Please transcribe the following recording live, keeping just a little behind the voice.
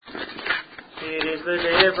It is the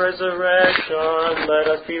day of resurrection. Let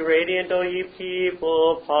us be radiant, O ye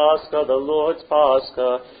people. Pascha, the Lord's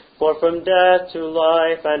Pascha. For from death to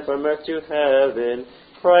life and from earth to heaven,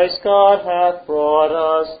 Christ God hath brought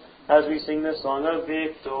us. As we sing the song of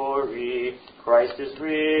victory, Christ is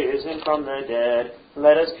risen from the dead.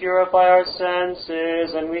 Let us purify our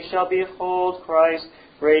senses, and we shall behold Christ,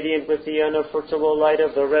 radiant with the unapproachable light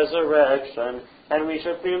of the resurrection. And we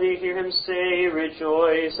shall clearly hear him say,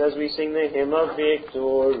 rejoice, as we sing the hymn of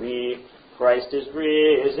victory. Christ is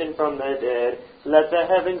risen from the dead. Let the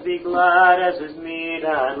heavens be glad as is meet,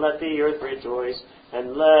 and let the earth rejoice. And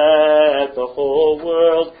let the whole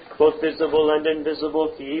world, both visible and invisible,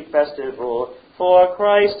 keep festival. For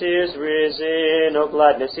Christ is risen, O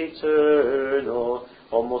gladness eternal.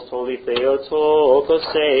 O most holy Theotokos,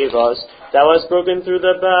 save us. Thou hast broken through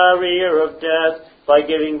the barrier of death, by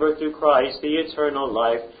giving birth to Christ, the eternal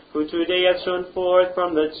life, who today hath shone forth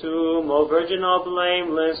from the tomb, O Virgin all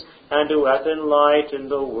blameless, and who hath enlightened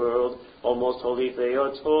the world. O most holy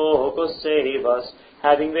Theotokos, save us.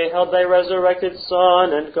 Having beheld thy resurrected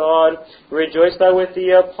Son and God, rejoice thou with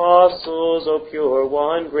the apostles, O pure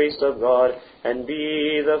one, graced of God, and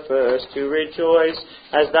be the first to rejoice,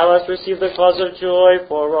 as thou hast received the cause of joy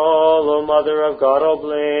for all, O Mother of God, all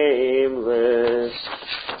blameless.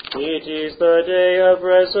 It is the day of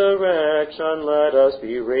resurrection. Let us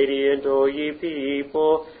be radiant, O ye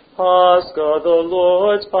people. Pascha, the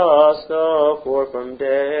Lord's Pascha, for from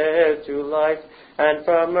death to life and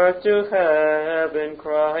from earth to heaven,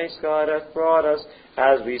 Christ God hath brought us,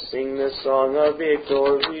 as we sing the song of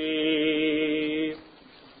victory.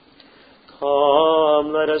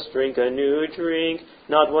 Come, let us drink a new drink,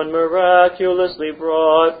 not one miraculously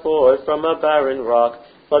brought forth from a barren rock,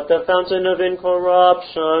 but the fountain of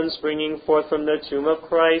incorruption, springing forth from the tomb of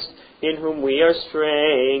Christ, in whom we are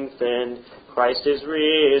strengthened. Christ is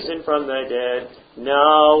risen from the dead.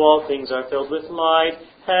 Now all things are filled with light,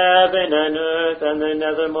 heaven and earth, and the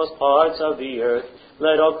nethermost parts of the earth.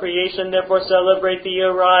 Let all creation therefore celebrate the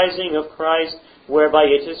arising of Christ, whereby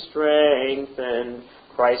it is strengthened.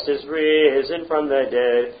 Christ is risen from the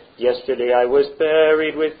dead. Yesterday I was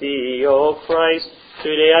buried with thee, O Christ.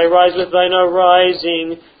 Today I rise with thine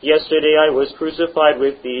arising. Yesterday I was crucified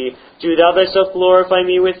with thee. Do thou thyself glorify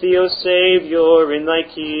me with thee, O Saviour, in thy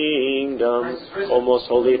kingdom. O most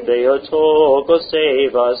holy Theotokos,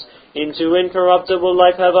 save us. Into incorruptible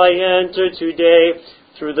life have I entered today,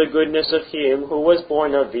 through the goodness of him who was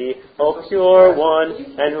born of thee, O pure one,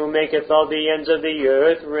 and who maketh all the ends of the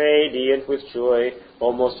earth radiant with joy.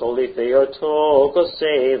 O most holy Theotokos,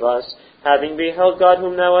 save us. Having beheld God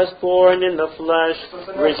whom thou hast borne in the flesh,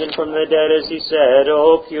 risen from the dead, as he said,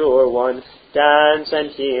 O pure one, dance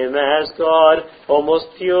and hymn as God. O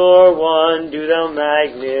most pure one, do thou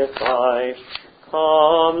magnify.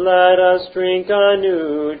 Come, let us drink a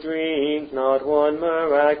new drink, not one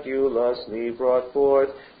miraculously brought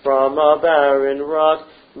forth from a barren rock,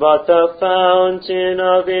 but the fountain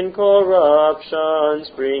of incorruption,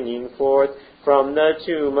 springing forth from the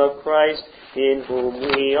tomb of Christ, in whom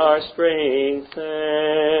we are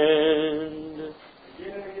strengthened.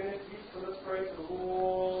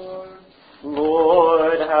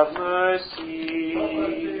 Lord, have mercy.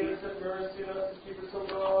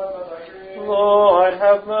 Lord,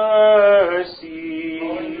 have mercy.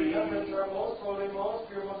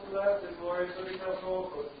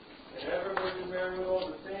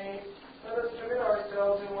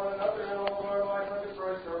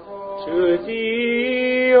 To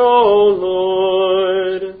thee, O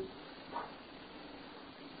Lord.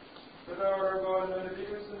 The thou art our God, and unto thee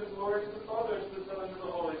we send the glory to the Father, and to the Son, and to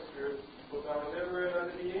the Holy Spirit, both now and ever, and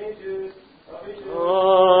unto the ages of ages.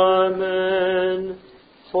 Amen.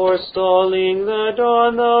 Forestalling the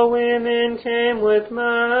dawn, the women came with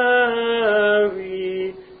Mary,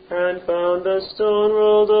 and found the stone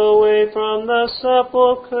rolled away from the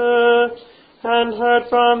sepulchre, and heard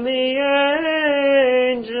from the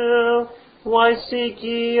angel, why seek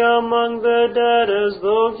ye among the dead as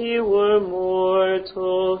though he were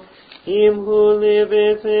mortal? Him who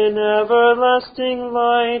liveth in everlasting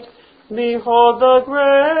light, behold the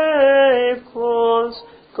grave closed.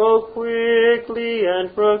 Go quickly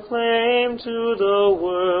and proclaim to the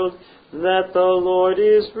world that the Lord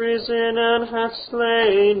is risen and hath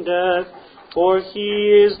slain death, for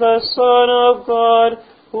he is the Son of God,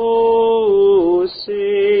 who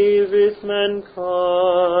saveth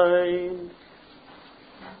mankind.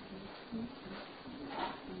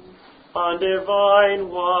 On divine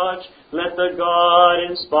watch, let the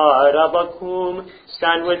God-inspired Abakum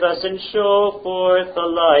stand with us and show forth the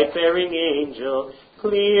light-bearing angel,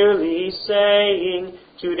 clearly saying,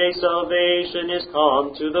 Today salvation is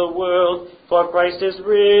come to the world, for Christ is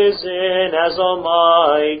risen as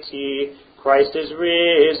Almighty. Christ is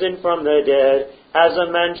risen from the dead. As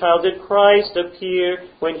a man-child did Christ appear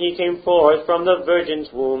when he came forth from the Virgin's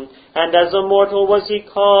womb. And as a mortal was he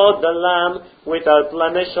called the Lamb, without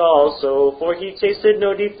blemish also, for he tasted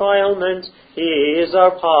no defilement. He is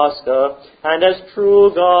our Pascha, and as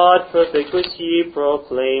true God, perfect was he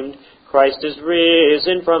proclaimed. Christ is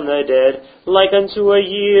risen from the dead, like unto a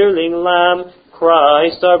yearling lamb.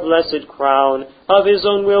 Christ, our blessed crown, of his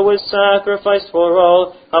own will was sacrificed for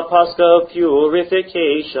all, a Pascha of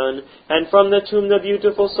purification. And from the tomb the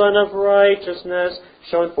beautiful Son of Righteousness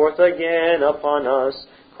shone forth again upon us.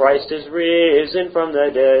 Christ is risen from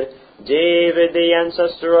the dead. David, the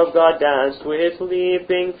ancestor of God, danced with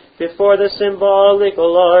leaping before the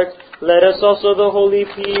symbolical ark. Let us also, the holy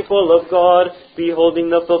people of God, beholding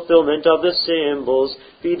the fulfillment of the symbols,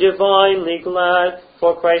 be divinely glad,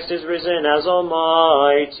 for Christ is risen as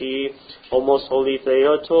Almighty. O most holy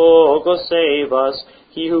Theotokos, save us.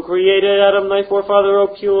 He who created Adam, thy forefather, O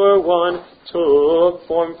pure one, took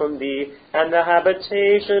form from thee, and the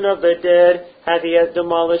habitation of the dead hath he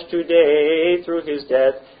demolished today through his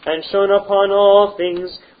death, and shone upon all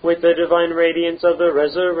things with the divine radiance of the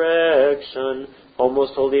resurrection. O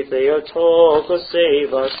most holy Theotokos,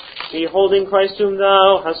 save us. Beholding Christ whom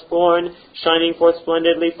thou hast borne, shining forth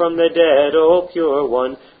splendidly from the dead, O pure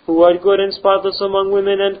one, who art good and spotless among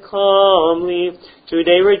women and comely,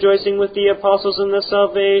 today rejoicing with the apostles in the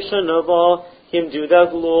salvation of all, him do thou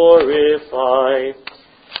glorify.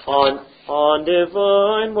 On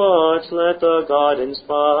divine watch let the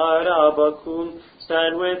God-inspired Abbacum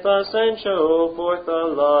stand with us and show forth the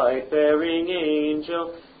light-bearing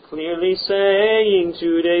angel, clearly saying,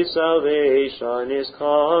 today salvation is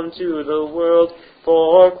come to the world,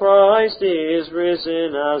 for Christ is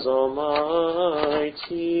risen as Almighty.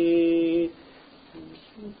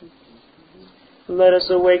 Let us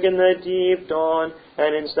awaken the deep dawn,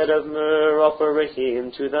 and instead of myrrh offer a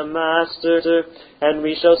hymn to the Master, and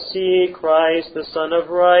we shall see Christ, the Son of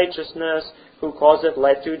Righteousness, who causeth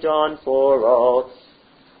light to dawn for all.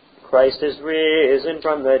 Christ is risen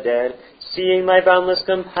from the dead. Seeing thy boundless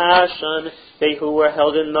compassion, they who were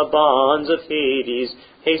held in the bonds of Hades,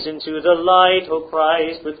 hasten to the light, O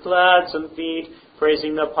Christ, with gladsome feet,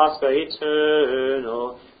 praising the Pascha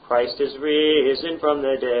eternal. Christ is risen from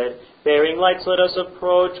the dead. Bearing lights, let us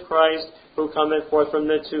approach Christ, who cometh forth from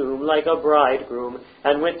the tomb like a bridegroom.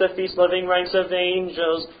 And with the feast-loving ranks of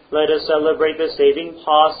angels, let us celebrate the saving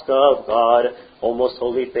Pascha of God. O most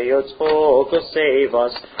holy Theotokos, save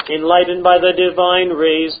us, enlightened by the divine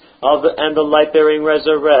rays and the light-bearing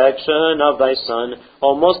resurrection of thy Son.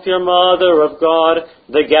 O most pure Mother of God,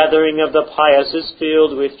 the gathering of the pious is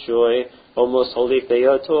filled with joy. O most holy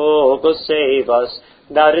Theotokos, save us.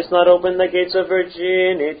 Thou didst not open the gates of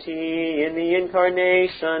virginity in the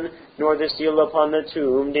Incarnation, nor the seal upon the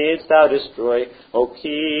tomb didst thou destroy. O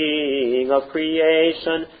King of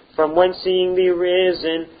creation, from whence seeing thee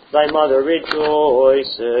risen, thy mother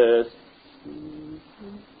rejoiceth.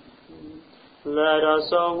 Let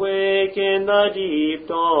us awaken the deep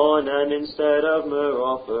dawn, and instead of myrrh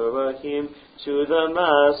offer a hymn to the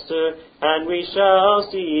Master, and we shall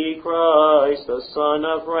see Christ, the Son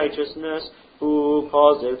of Righteousness, who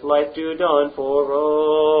causeth life to dawn for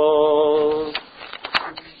all.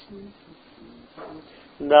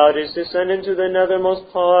 Thou didst descend into the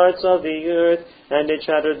nethermost parts of the earth, and did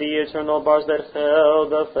shatter the eternal bars that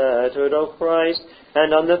held the fettered, O Christ.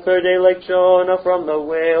 And on the third day, like Jonah from the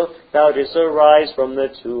whale, thou didst arise from the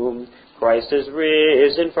tomb. Christ is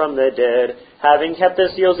risen from the dead. Having kept the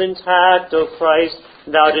seals intact, O Christ,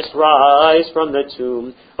 thou didst rise from the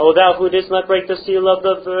tomb. O thou who didst not break the seal of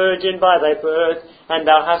the Virgin by thy birth, and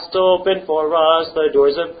thou hast opened for us the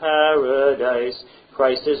doors of paradise.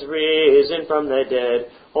 Christ is risen from the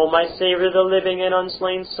dead. O my Saviour, the living and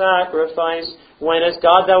unslain sacrifice, when as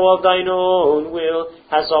God thou of thine own will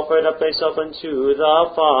hast offered up thyself unto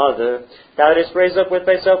the Father, thou didst raise up with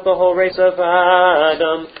thyself the whole race of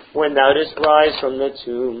Adam, when thou didst rise from the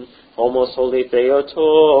tomb. O most holy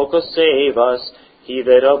Theotokos, save us. He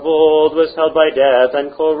that of old was held by death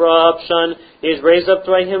and corruption is raised up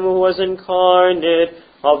by him who was incarnate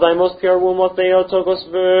of thy most pure womb, O Theotokos,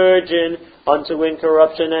 Virgin, unto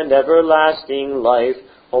incorruption and everlasting life.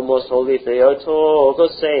 O most holy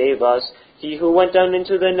Theotokos, save us. He who went down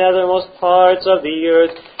into the nethermost parts of the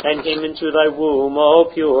earth, and came into thy womb, O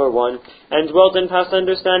pure one, and dwelt in past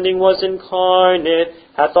understanding, was incarnate,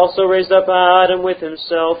 hath also raised up Adam with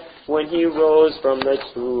himself, when he rose from the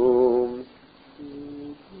tomb.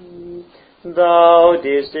 Thou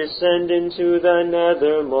didst descend into the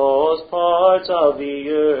nethermost parts of the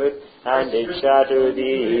earth, and did shatter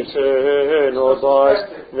the eternal bars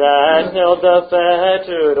that held the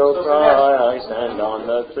fettered, O Christ. And on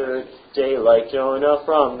the third day, like Jonah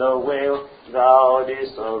from the whale, thou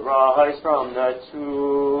didst arise from the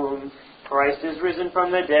tomb. Christ is risen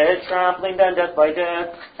from the dead, trampling down death by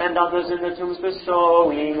death, and on those in the tombs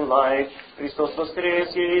bestowing life. Христос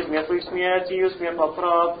воскресе, из мертвых смерти, и усмех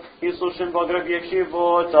поправ, и слушен Бога век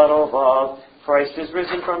живот даровав. Christ is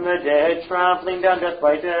risen from the dead, trampling down death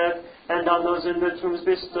by death, and on those in the tombs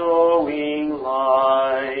bestowing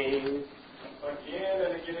life. Again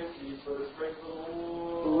and again in peace, let us pray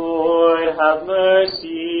for the Lord, have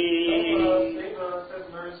mercy. Save us, have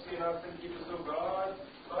mercy on us, and keep us, O God,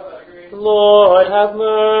 by thy grace. Lord, have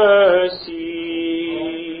mercy.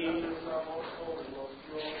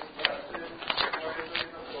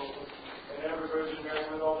 And every Virgin Mary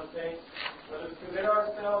with all the saints, let us commit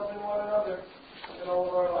ourselves and one another, and all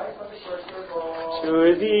of our life unto Christ our God. To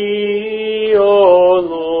thee, O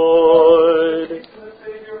Lord. To the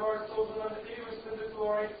Savior of our souls, and unto thee which is the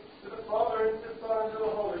glory, to the Father, and to the Son, and to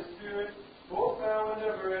the Holy Spirit, both now and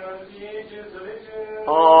ever, and unto the ages of ages.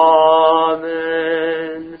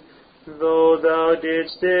 Amen. Though thou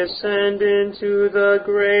didst descend into the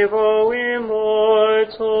grave, O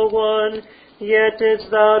immortal one, yet didst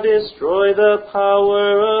thou destroy the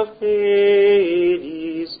power of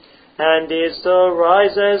Hades, and didst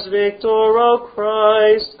arise as victor, O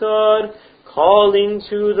Christ God, calling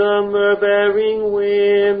to the myrrh-bearing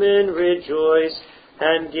women, rejoice,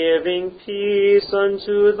 and giving peace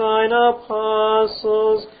unto thine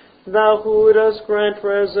apostles. Thou who dost grant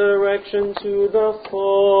resurrection to the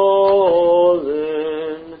fallen.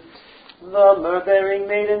 The myrrh-bearing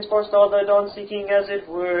maidens forestalled the dawn, seeking as it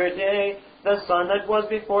were day, the sun that was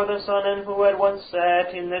before the sun, and who had once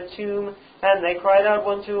sat in the tomb. And they cried out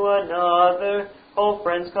one to another, O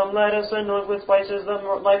friends, come, let us anoint with spices the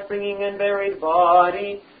life-bringing and buried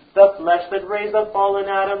body, the flesh that raised the fallen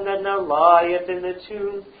Adam that now lieth in the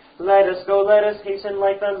tomb. Let us go, let us hasten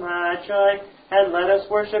like the Magi, and let us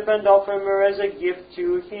worship and offer myrrh as a gift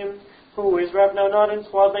to Him, who is wrapped now not in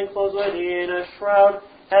swaddling clothes but in a shroud.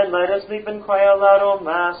 And let us leap and cry aloud, O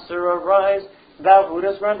Master, arise, thou who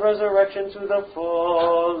dost grant resurrection to the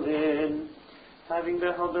fallen. Having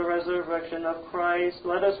beheld the resurrection of Christ,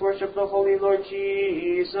 let us worship the Holy Lord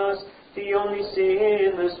Jesus, the only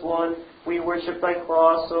sinless one. We worship thy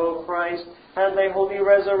cross, O Christ, and thy holy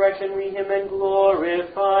resurrection we hymn and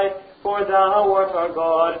glorify. For thou art our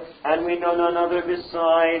God, and we know none other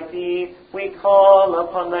beside thee. We call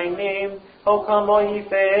upon thy name. O come, all ye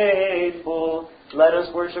faithful. Let us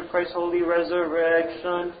worship Christ's holy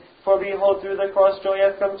resurrection. For behold, through the cross joy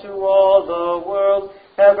hath come to all the world.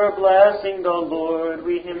 Ever blessing the Lord,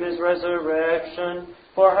 we hymn his resurrection.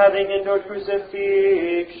 For having endured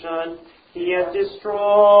crucifixion, he hath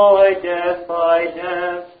destroyed death by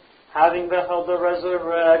death. Having beheld the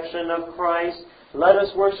resurrection of Christ, let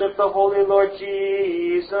us worship the Holy Lord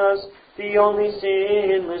Jesus, the only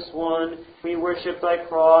sinless one. We worship thy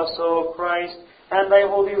cross, O Christ, and thy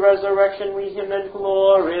holy resurrection we hymn and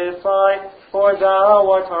glorify. For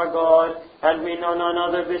thou art our God, and we know none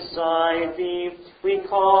other beside thee. We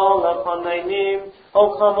call upon thy name.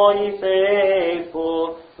 O come, all ye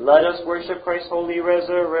faithful. Let us worship Christ's holy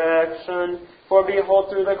resurrection. For behold,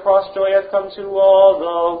 through the cross joy hath come to all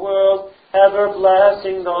the world. Ever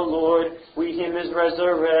blessing the Lord, we hymn his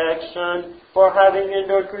resurrection. For having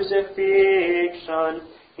endured crucifixion,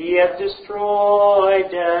 he hath destroyed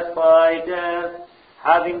death by death.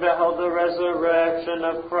 Having beheld the resurrection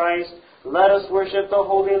of Christ, let us worship the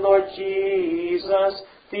Holy Lord Jesus,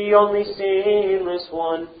 the only sinless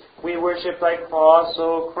one. We worship thy cross,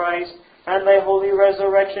 O Christ, and thy holy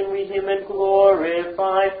resurrection we hymn and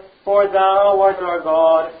glorify. For thou art our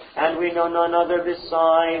God, and we know none other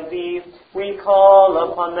beside thee. We call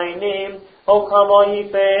upon thy name. O come, all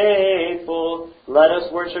ye faithful. Let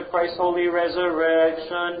us worship Christ's holy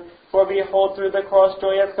resurrection. For behold, through the cross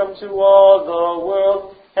joy hath come to all the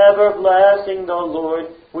world. Ever blessing the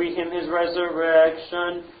Lord, we hymn his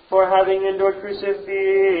resurrection. For having endured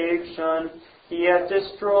crucifixion, he hath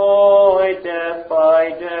destroyed death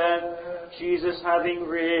by death. Jesus, having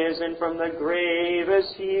risen from the grave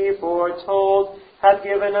as he foretold, hath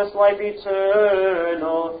given us life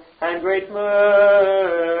eternal and great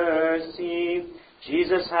mercy.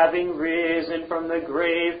 Jesus, having risen from the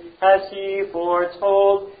grave as he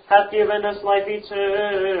foretold, hath given us life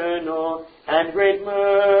eternal and great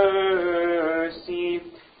mercy.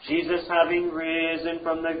 Jesus, having risen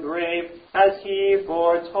from the grave, as he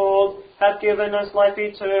foretold, hath given us life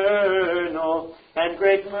eternal and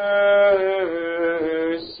great mercy.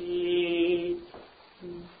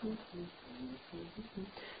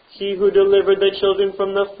 He who delivered the children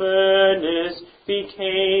from the furnace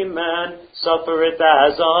became man, suffereth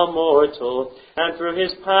as a mortal, and through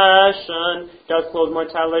his passion doth clothe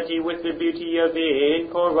mortality with the beauty of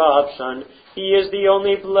incorruption. He is the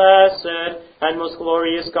only blessed and most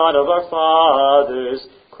glorious God of our fathers.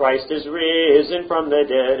 Christ is risen from the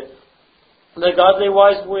dead. The godly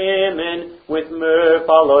wise women with myrrh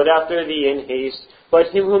followed after thee in haste.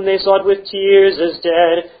 But him whom they sought with tears as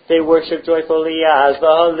dead, they worshipped joyfully as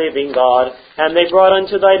the living God. And they brought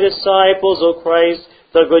unto thy disciples, O Christ,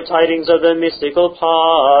 the good tidings of the mystical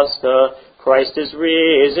Pascha. Christ is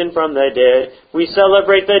risen from the dead. We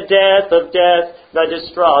celebrate the death of death, the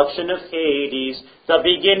destruction of Hades, the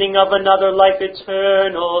beginning of another life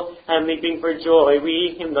eternal, and leaping for joy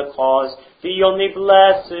we hymn the cause, the only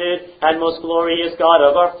blessed and most glorious God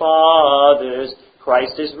of our fathers.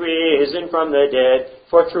 Christ is risen from the dead.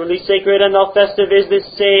 For truly sacred and all festive is this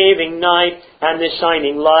saving night, and this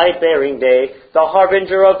shining light-bearing day, the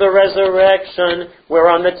harbinger of the resurrection,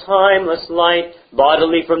 whereon the timeless light,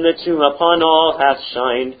 bodily from the tomb upon all hath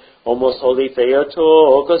shined. O most holy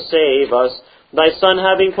Theotokos, save us. Thy Son,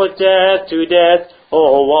 having put death to death,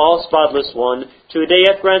 O all spotless one, today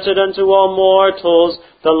hath granted unto all mortals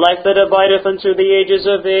the life that abideth unto the ages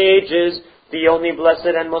of ages, the only blessed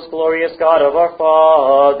and most glorious God of our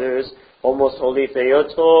fathers. O most holy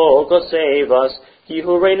Theotokos, save us. He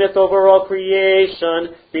who reigneth over all creation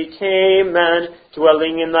became man,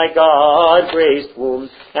 dwelling in thy God-graced womb,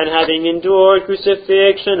 and having endured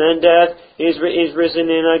crucifixion and death, is risen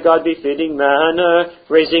in a God-befitting manner,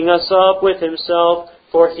 raising us up with himself,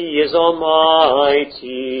 for he is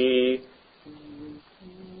almighty.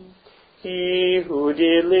 He who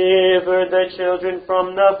delivered the children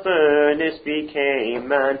from the furnace became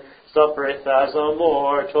man, suffereth as a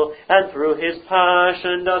mortal, and through his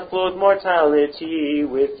passion doth clothe mortality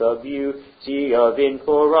with the beauty of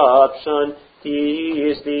incorruption. He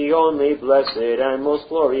is the only blessed and most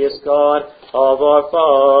glorious God of our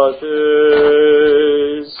fathers.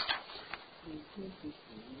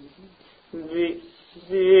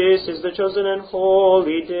 This is the chosen and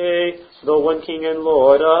holy day, the one King and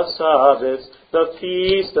Lord of Sabbaths, the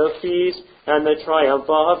feast of feasts, and the triumph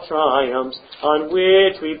of triumphs, on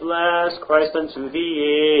which we bless Christ unto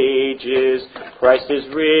the ages. Christ is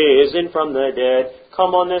risen from the dead.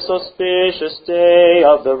 Come on this auspicious day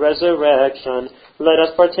of the resurrection, let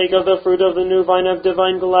us partake of the fruit of the new vine of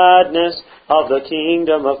divine gladness, of the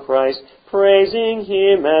kingdom of Christ, praising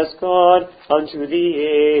him as God unto the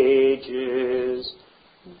ages.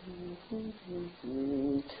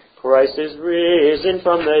 Christ is risen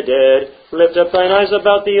from the dead. Lift up thine eyes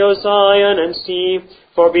about thee, O Zion, and see.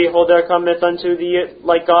 For behold, there cometh unto thee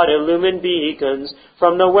like God illumined beacons,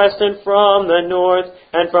 from the west and from the north,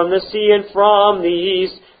 and from the sea and from the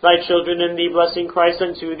east. Thy children in thee blessing Christ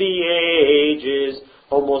unto the ages.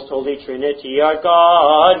 O most holy Trinity, our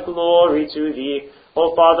God, glory to thee.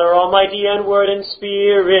 O Father, Almighty, and Word, and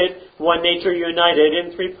Spirit, one nature united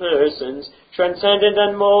in three persons, transcendent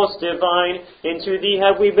and most divine, into thee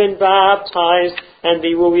have we been baptized, and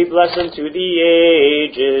thee will we bless unto the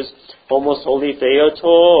ages. O most holy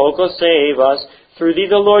Theotokos, save us. Through thee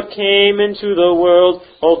the Lord came into the world,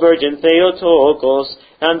 O Virgin Theotokos,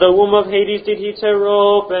 and the womb of Hades did he tear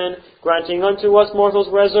open, granting unto us mortals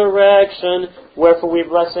resurrection, wherefore we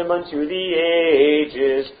bless him unto the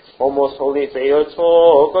ages. O most holy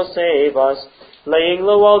Theotokos, save us. Laying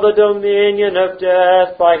low all the dominion of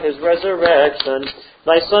death by his resurrection,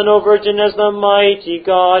 thy Son, O Virgin, as the mighty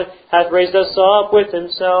God, hath raised us up with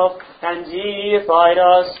himself, and deified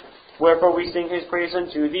us, wherefore we sing his praise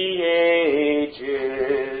unto the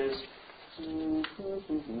ages.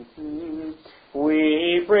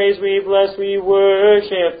 We praise, we bless, we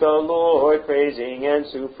worship the Lord, praising and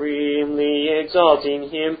supremely exalting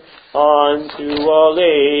him unto all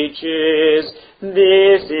ages.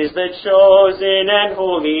 This is the chosen and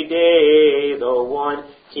holy day, the one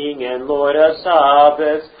King and Lord of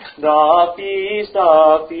Sabbaths, the feast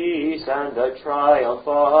of feasts, and the triumph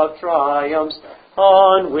of triumphs,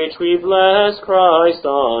 on which we bless Christ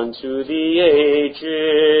unto the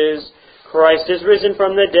ages. Christ is risen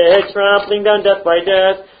from the dead, trampling down death by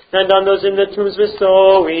death, and on those in the tombs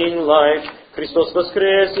bestowing life. Христос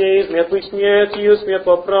воскресе, из мертвых смертью смерть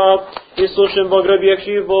поправ, и сущим во гробах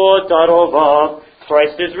живот даровав.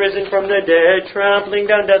 Christ is risen from the dead, trampling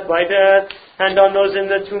down death by death, and on those in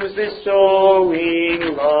the tombs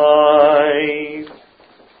bestowing life.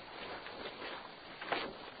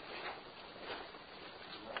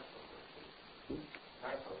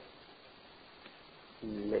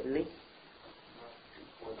 Litany?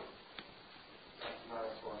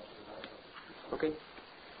 Okay.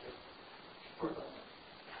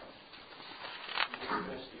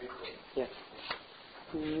 Yeah.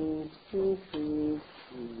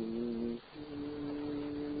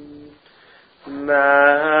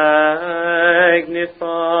 Magnify,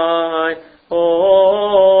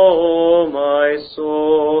 O my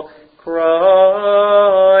soul,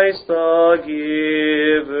 Christ the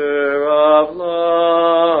giver of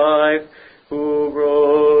life, who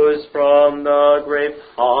rose from the grave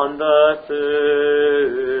on the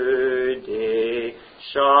third day.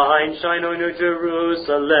 Shine, shine, O New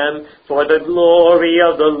Jerusalem, for the glory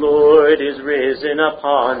of the Lord is risen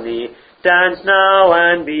upon thee. Dance now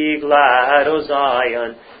and be glad, O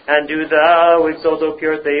Zion, and do thou exult, O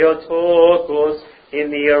pure Theotokos,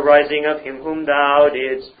 in the arising of him whom thou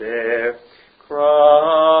didst bear.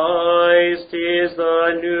 Christ is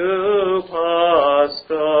the new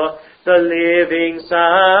Pascha, the living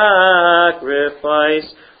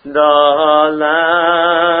sacrifice, the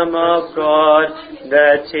Lamb of God,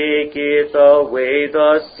 that taketh away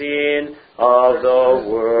the sin of the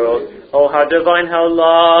world. Oh, how divine, how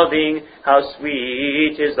loving, how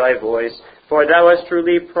sweet is thy voice, for thou hast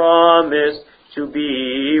truly promised to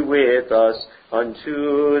be with us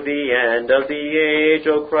unto the end of the age,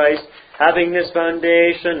 O Christ. Having this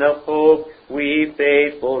foundation of hope, we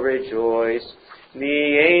faithful rejoice.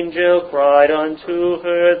 The angel cried unto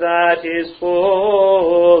her that is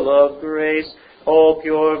full of grace, O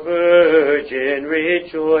pure Virgin,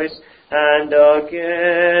 rejoice. And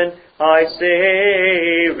again I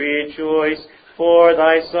say rejoice, for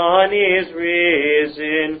thy Son is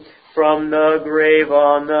risen from the grave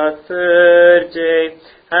on the third day,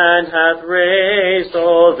 and hath raised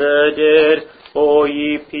all the dead. O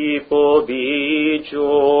ye people, be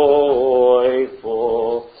joyful.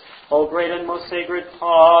 O great and most sacred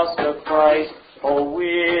Pascha Christ, O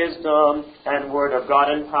wisdom and word of God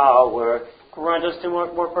and power, grant us to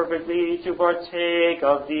more perfectly to partake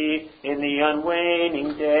of thee in the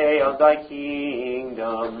unwaning day of thy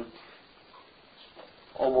kingdom.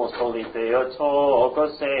 O most holy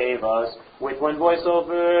Theotokos, save us. With one voice, O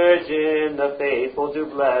Virgin, the faithful do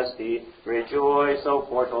bless thee. Rejoice, O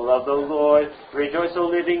portal of the Lord. Rejoice, O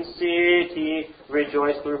living city.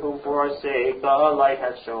 Rejoice, through whom for our sake the light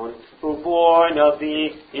hath shone. Who born of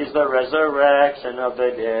thee is the resurrection of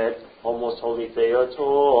the dead. O most holy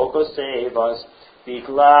Theotokos, save us. Be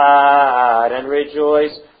glad and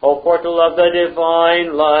rejoice, O portal of the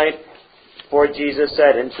divine light. For Jesus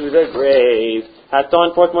said into the grave, hath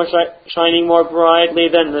gone forth more shining more brightly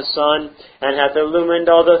than the sun, and hath illumined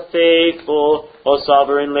all the faithful, O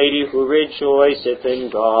sovereign Lady who rejoiceth in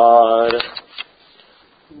God.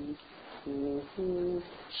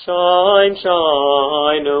 Shine,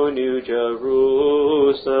 shine, O New Jerusalem,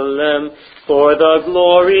 for the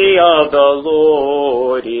glory of the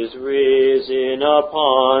Lord is risen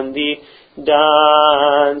upon thee.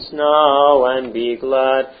 Dance now and be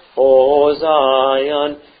glad, O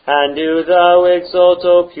Zion, and do thou exult,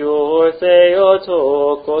 O pure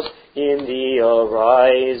Theotokos, in the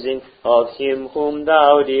arising of him whom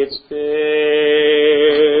thou didst bear.